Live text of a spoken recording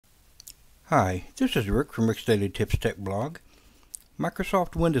Hi, this is Rick from Rick's Daily Tips Tech blog.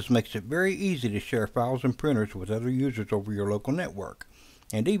 Microsoft Windows makes it very easy to share files and printers with other users over your local network,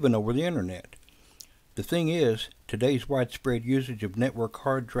 and even over the internet. The thing is, today's widespread usage of network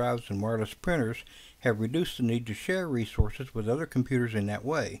hard drives and wireless printers have reduced the need to share resources with other computers in that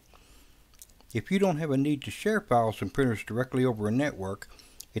way. If you don't have a need to share files and printers directly over a network,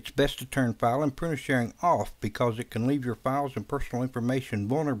 it's best to turn file and printer sharing off because it can leave your files and personal information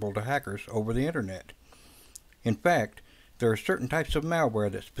vulnerable to hackers over the internet. In fact, there are certain types of malware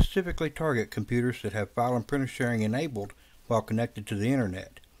that specifically target computers that have file and printer sharing enabled while connected to the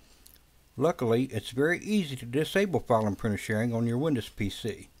internet. Luckily, it's very easy to disable file and printer sharing on your Windows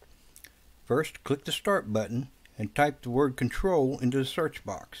PC. First, click the Start button and type the word Control into the search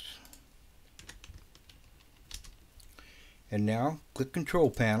box. And now, click Control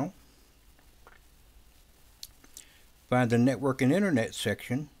Panel. Find the Network and Internet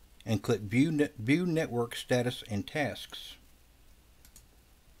section and click View Network Status and Tasks.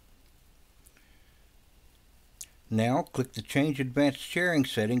 Now, click the Change Advanced Sharing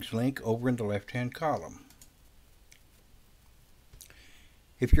Settings link over in the left-hand column.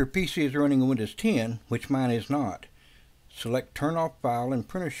 If your PC is running Windows 10, which mine is not, select Turn Off File and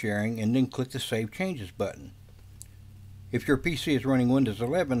Printer Sharing and then click the Save Changes button. If your PC is running Windows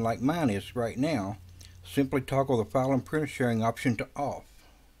 11 like mine is right now, simply toggle the file and printer sharing option to off.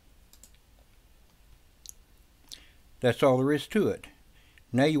 That's all there is to it.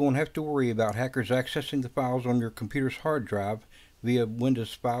 Now you won't have to worry about hackers accessing the files on your computer's hard drive via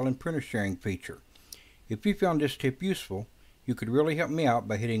Windows file and printer sharing feature. If you found this tip useful, you could really help me out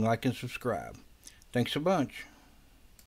by hitting like and subscribe. Thanks a bunch.